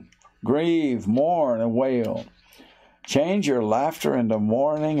double-minded. Grieve, mourn, and wail. Change your laughter into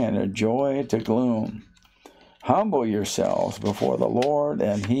mourning and your joy to gloom. Humble yourselves before the Lord,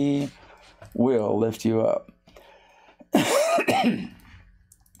 and he will lift you up.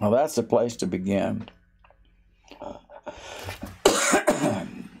 Well, that's the place to begin.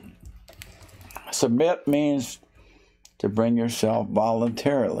 Submit means to bring yourself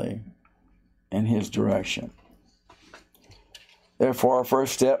voluntarily in his direction. Therefore, our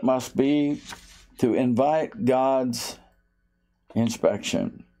first step must be to invite God's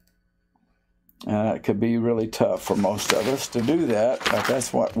inspection. It could be really tough for most of us to do that, but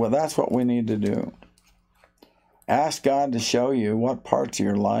that's what we need to do. Ask God to show you what parts of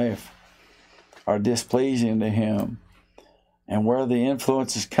your life are displeasing to him and where the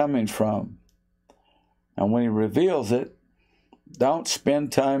influence is coming from. And when he reveals it, don't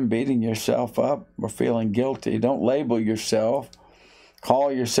spend time beating yourself up or feeling guilty. Don't label yourself,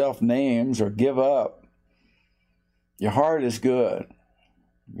 call yourself names, or give up. Your heart is good.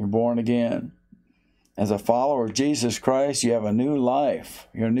 You're born again. As a follower of Jesus Christ, you have a new life.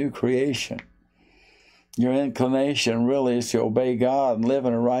 You're a new creation. Your inclination really is to obey God and live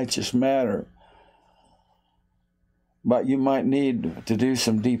in a righteous manner. But you might need to do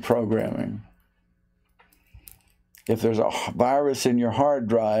some deprogramming. If there's a virus in your hard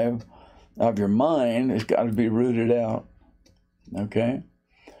drive of your mind, it's got to be rooted out. Okay?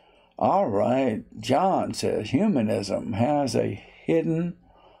 All right. John says humanism has a hidden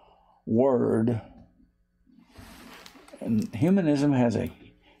word. And humanism has a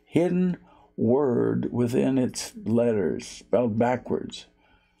hidden word within its letters, spelled backwards.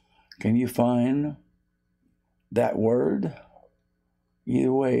 Can you find that word?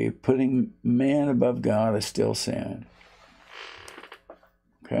 Either way, putting man above God is still sin.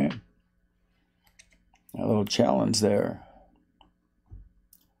 Okay? A little challenge there.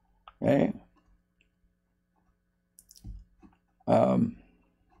 Okay?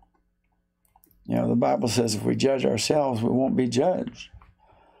 The Bible says if we judge ourselves, we won't be judged.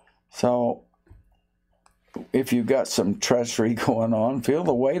 So, if you've got some treachery going on, feel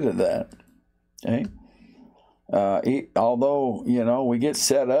the weight of that. Okay? Although, we get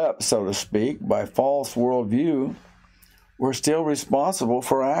set up, so to speak, by false worldview, we're still responsible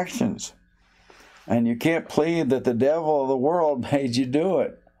for actions. And you can't plead that the devil of the world made you do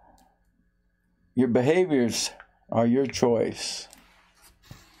it. Your behaviors are your choice.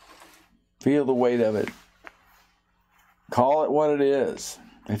 Feel the weight of it. Call it what it is.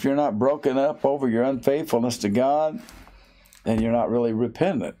 If you're not broken up over your unfaithfulness to God, then you're not really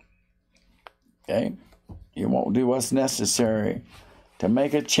repentant. Okay? You won't do what's necessary to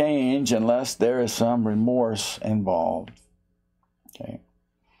make a change unless there is some remorse involved. Okay?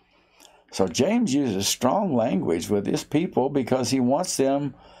 So James uses strong language with his people because he wants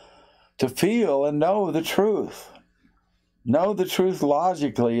them to feel and know the truth. Know the truth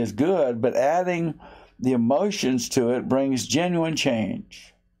logically is good, but adding the emotions to it brings genuine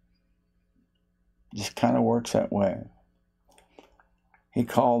change. Just kind of works that way. He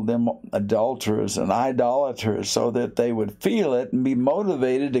called them adulterers and idolaters so that they would feel it and be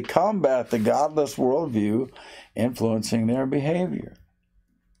motivated to combat the godless worldview influencing their behavior.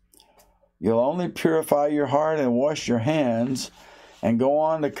 You'll only purify your heart and wash your hands and go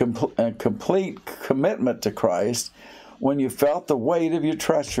on to complete commitment to Christ when you felt the weight of your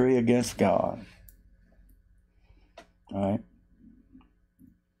treachery against God. All right?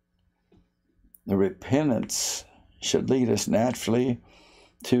 The repentance should lead us naturally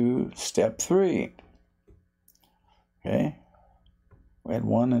to step 3. Okay? We had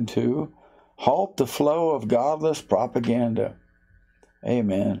 1 and 2. Halt the flow of godless propaganda.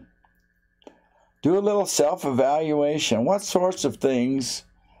 Amen. Do a little self-evaluation. What sorts of things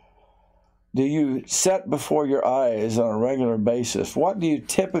do you set before your eyes on a regular basis? What do you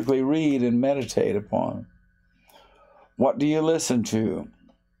typically read and meditate upon? What do you listen to?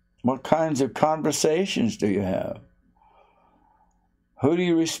 What kinds of conversations do you have? Who do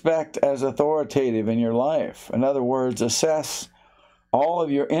you respect as authoritative in your life? In other words, assess all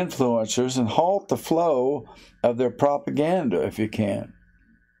of your influencers and halt the flow of their propaganda if you can.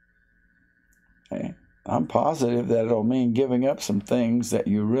 Okay? I'm positive that it'll mean giving up some things that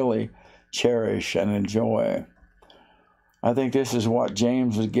you really cherish and enjoy. I think this is what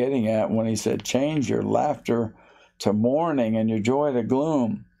James was getting at when he said, change your laughter to mourning and your joy to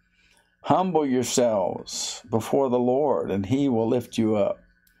gloom. Humble yourselves before the Lord, and he will lift you up.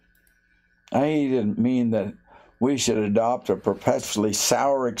 He didn't mean that we should adopt a perpetually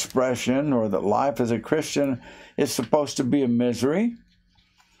sour expression or that life as a Christian is supposed to be a misery.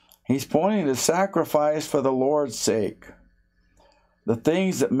 He's pointing to sacrifice for the Lord's sake. The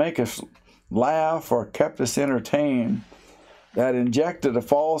things that make us laugh or kept us entertained, that injected a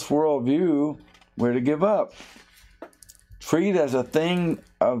false worldview, we're to give up. Treat as a thing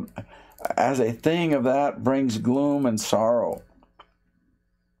of that brings gloom and sorrow.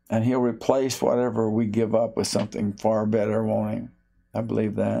 And he'll replace whatever we give up with something far better, won't he? I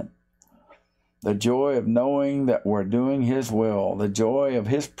believe that. The joy of knowing that we're doing his will, the joy of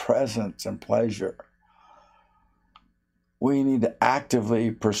his presence and pleasure. We need to actively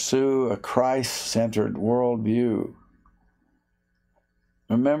pursue a Christ-centered worldview.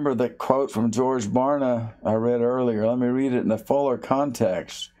 Remember that quote from George Barna I read earlier. Let me read it in the fuller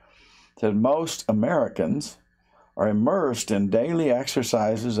context. It said, most Americans are immersed in daily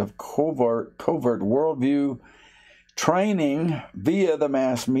exercises of covert worldview training via the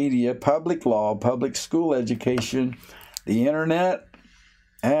mass media, public law, public school education, the internet,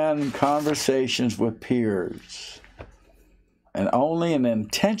 and conversations with peers. And only an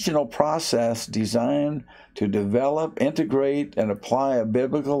intentional process designed to develop, integrate, and apply a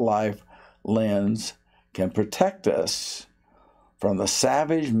biblical life lens can protect us from the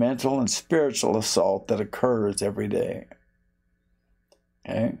savage mental and spiritual assault that occurs every day.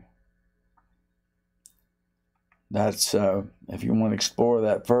 Okay? That's, if you want to explore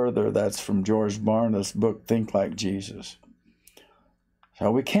that further, that's from George Barna's book, Think Like Jesus.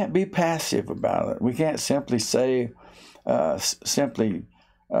 So we can't be passive about it. We can't simply say,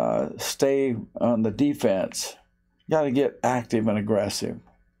 stay on the defense. You got to get active and aggressive.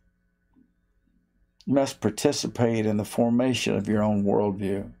 You must participate in the formation of your own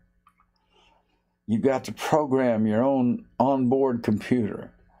worldview. You've got to program your own onboard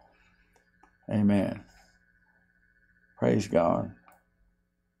computer. Amen. Praise God.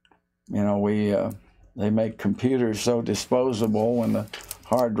 You know, they make computers so disposable. When the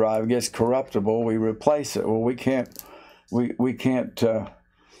hard drive gets corruptible, we replace it. Well, we can't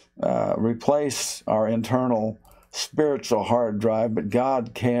replace our internal spiritual hard drive, but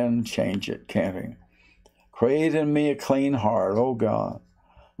God can change it, can't he? Create in me a clean heart, O God.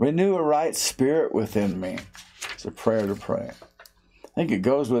 Renew a right spirit within me. It's a prayer to pray. I think it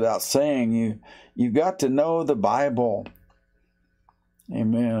goes without saying, you've got to know the Bible.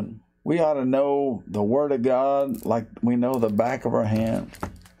 Amen. We ought to know the Word of God like we know the back of our hand.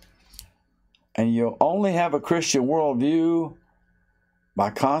 And you'll only have a Christian worldview by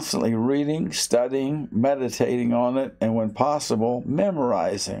constantly reading, studying, meditating on it, and when possible,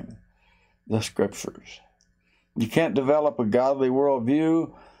 memorizing the Scriptures. You can't develop a godly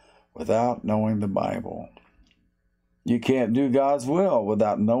worldview without knowing the Bible. You can't do God's will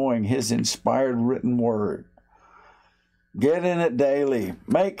without knowing his inspired written word. Get in it daily.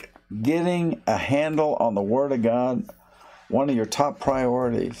 Make getting a handle on the Word of God one of your top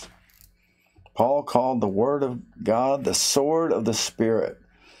priorities. Paul called the Word of God the sword of the Spirit.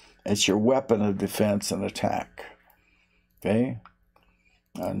 It's your weapon of defense and attack. Okay?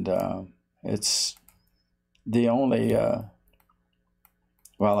 And it's the only,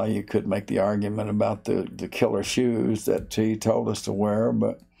 well, you could make the argument about the killer shoes that he told us to wear,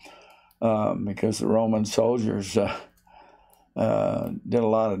 but because the Roman soldiers did a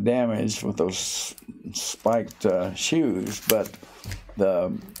lot of damage with those spiked shoes, but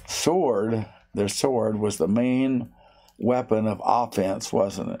the sword, their sword was the main weapon of offense,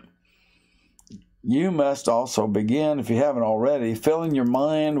 wasn't it? You must also begin, if you haven't already, filling your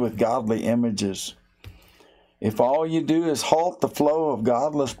mind with godly images. If all you do is halt the flow of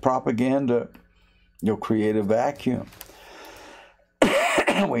godless propaganda, you'll create a vacuum.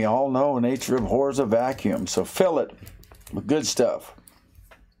 We all know nature abhors a vacuum, so fill it with good stuff.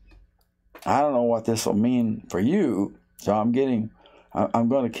 I don't know what this will mean for you, so I'm going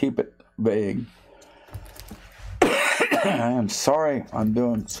to keep it vague. I am sorry I'm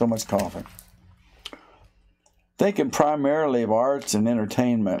doing so much coughing. Thinking primarily of arts and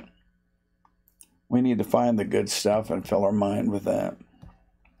entertainment, We need to find the good stuff and fill our mind with that.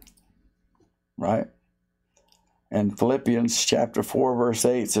 Right? And Philippians chapter 4, verse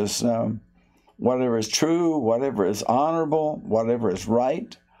 8 says, whatever is true, whatever is honorable, whatever is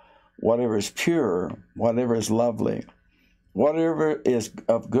right, whatever is pure, whatever is lovely, whatever is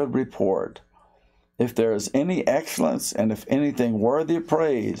of good report, if there is any excellence and if anything worthy of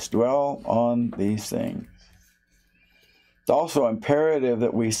praise, dwell on these things. It's also imperative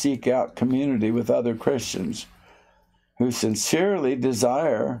that we seek out community with other Christians who sincerely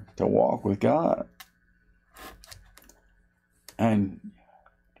desire to walk with God. And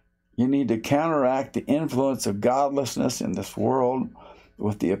you need to counteract the influence of godlessness in this world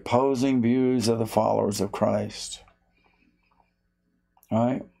with the opposing views of the followers of Christ. All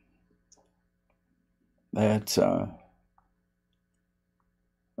right? That's, I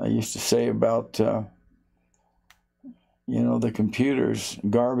used to say about, the computers,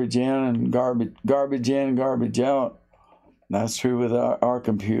 garbage in and garbage in, garbage out. That's true with our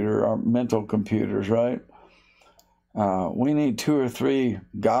computer, our mental computers, right? We need 2 or 3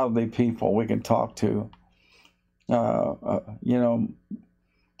 godly people we can talk to,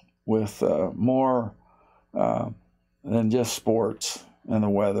 with more than just sports and the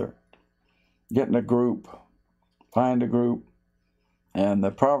weather. Get in a group, find a group, and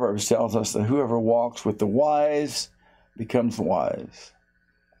the Proverbs tells us that whoever walks with the wise becomes wise.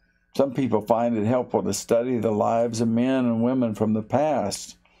 Some people find it helpful to study the lives of men and women from the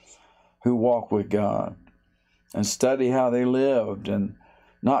past who walk with God and study how they lived and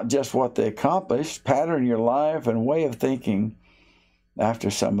not just what they accomplished. Pattern your life and way of thinking after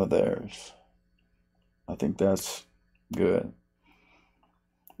some of theirs. I think that's good.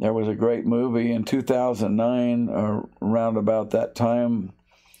 There was a great movie in 2009, around about that time,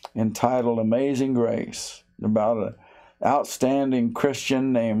 entitled Amazing Grace, about an outstanding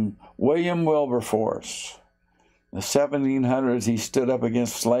Christian named William Wilberforce. In the 1700s, he stood up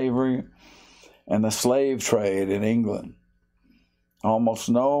against slavery and the slave trade in England. Almost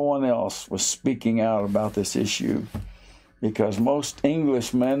no one else was speaking out about this issue because most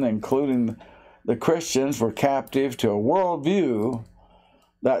Englishmen, including the Christians, were captive to a worldview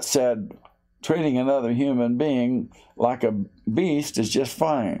that said treating another human being like a beast is just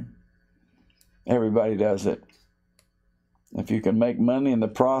fine. Everybody does it. If you can make money in the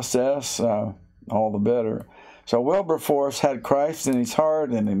process, all the better. So Wilberforce had Christ in his heart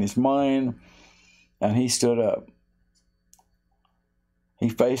and in his mind, and he stood up. He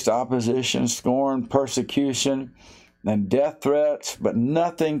faced opposition, scorn, persecution, and death threats, but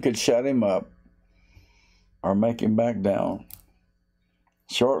nothing could shut him up or make him back down.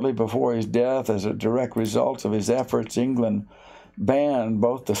 Shortly before his death, as a direct result of his efforts, England banned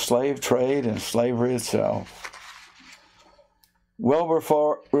both the slave trade and slavery itself.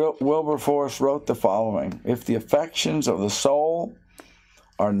 Wilberforce wrote the following: if the affections of the soul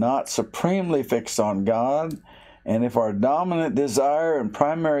are not supremely fixed on God, and if our dominant desire and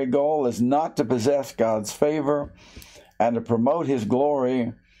primary goal is not to possess God's favor and to promote His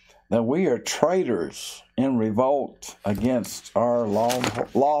glory, then we are traitors in revolt against our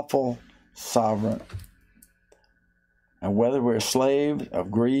lawful sovereign. And whether we're slaves of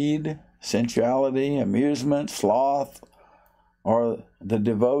greed, sensuality, amusement, sloth, or the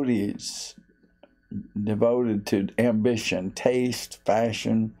devotees devoted to ambition, taste,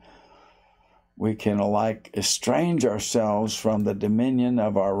 fashion, we can alike estrange ourselves from the dominion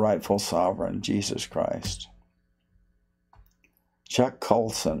of our rightful sovereign, Jesus Christ. Chuck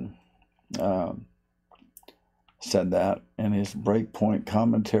Colson said that in his Breakpoint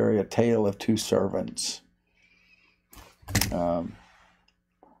commentary, A Tale of Two Servants.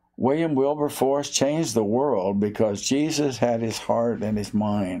 William Wilberforce changed the world because Jesus had his heart and his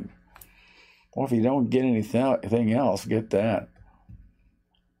mind. Well, if you don't get anything else, get that.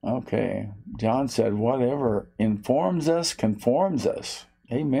 Okay. John said, whatever informs us, conforms us.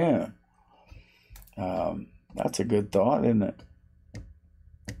 Amen. That's a good thought, isn't it?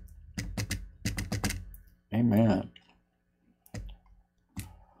 Amen.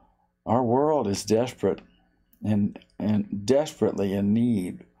 Our world is desperate and desperately in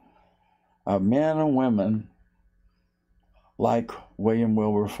need of men and women like William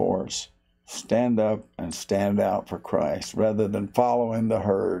Wilberforce. Stand up and stand out for Christ rather than following the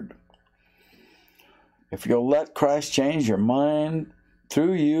herd. If you'll let Christ change your mind,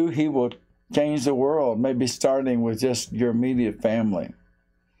 through you, He will change the world, maybe starting with just your immediate family.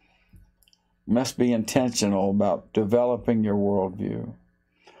 You must be intentional about developing your worldview.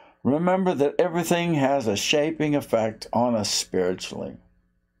 Remember that everything has a shaping effect on us spiritually.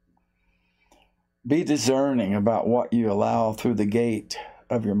 Be discerning about what you allow through the gate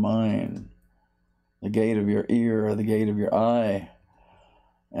of your mind. the gate of your ear or the gate of your eye.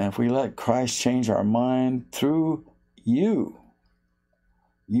 And if we let Christ change our mind through you,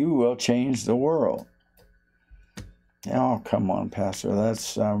 you will change the world. Oh, come on, Pastor.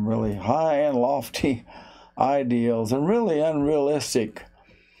 That's really high and lofty ideals and really unrealistic.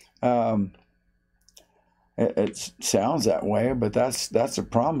 It sounds that way, but that's a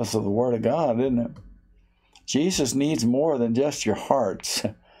promise of the Word of God, isn't it? Jesus needs more than just your hearts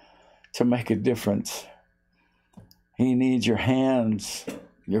to make a difference. He needs your hands,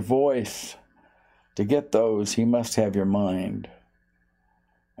 your voice. To get those, he must have your mind.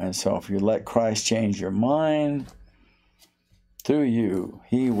 And so if you let Christ change your mind through you,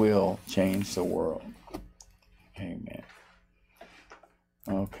 he will change the world. Amen.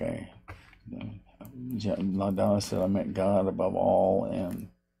 Okay. LaDonna said, I meant God above all. And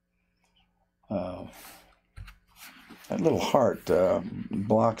that little heart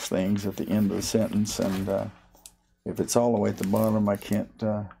blocks things at the end of the sentence. And if it's all the way at the bottom, I can't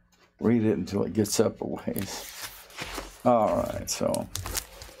read it until it gets up a ways. All right, so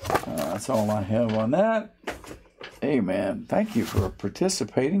that's all I have on that. Amen. Thank you for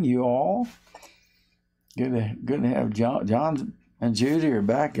participating, you all. Good to have John and Judy are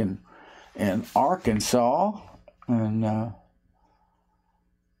back in Arkansas and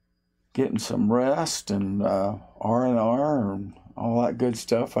getting some rest and R&R and all that good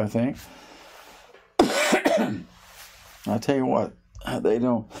stuff, I think. I'll tell you what, they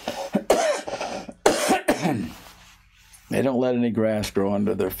don't let any grass grow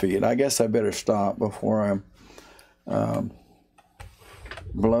under their feet. I guess I better stop before I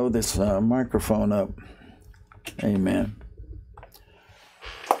blow this microphone up. Amen.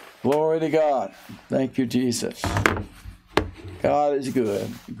 Glory to God. Thank you, Jesus. God is good,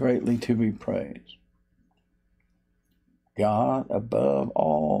 greatly to be praised. God above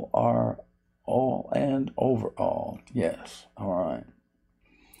all are all and over all. Yes. All right.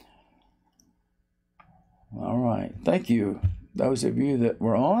 All right. Thank you, those of you that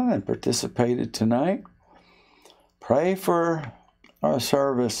were on and participated tonight. Pray for our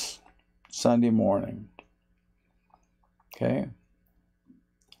service Sunday morning. Okay?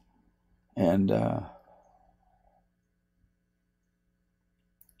 And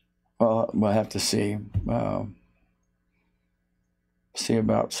well, we'll have to see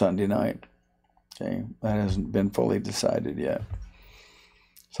about Sunday night. Okay? That hasn't been fully decided yet.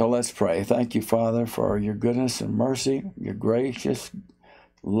 So let's pray. Thank you, Father, for your goodness and mercy, your gracious,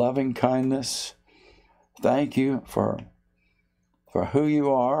 loving kindness. Thank you for who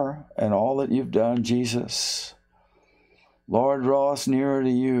you are and all that you've done, Jesus. Lord, draw us nearer to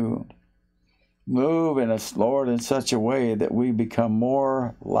you. Move in us, Lord, in such a way that we become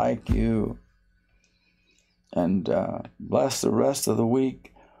more like you. And bless the rest of the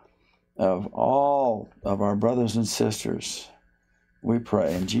week of all of our brothers and sisters. We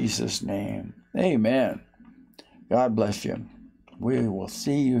pray in Jesus' name. Amen. God bless you. We will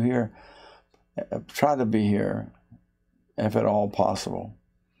see you here. Try to be here if at all possible.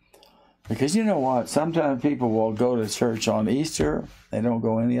 Because you know what? Sometimes people will go to church on Easter. They don't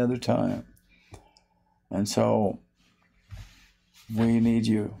go any other time. And so we need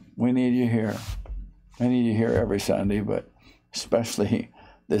you. We need you here. I need you here every Sunday, but especially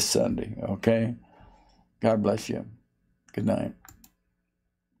this Sunday, okay? God bless you. Good night.